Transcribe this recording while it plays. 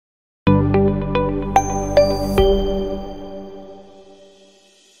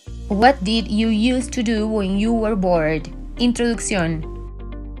What did you used to do when you were bored? Introducción.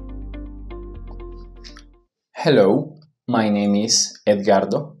 Hello, my name is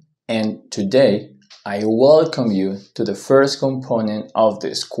Edgardo, and today I welcome you to the first component of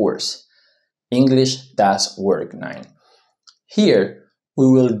this course, English Das Work 9. Here, we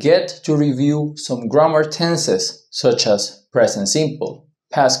will get to review some grammar tenses such as present simple,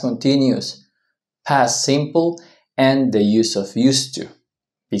 past continuous, past simple, and the use of used to.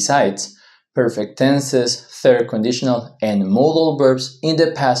 Besides, perfect tenses, third conditional, and modal verbs in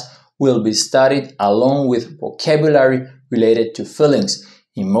the past will be studied along with vocabulary related to feelings,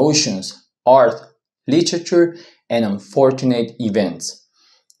 emotions, art, literature, and unfortunate events.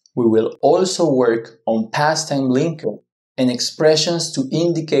 We will also work on past time linking and expressions to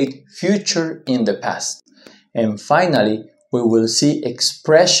indicate future in the past. And finally, we will see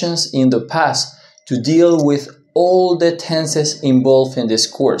expressions in the past to deal with all the tenses involved in this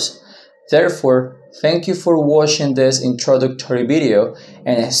course. Therefore, thank you for watching this introductory video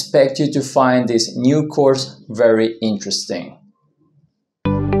and I expect you to find this new course very interesting.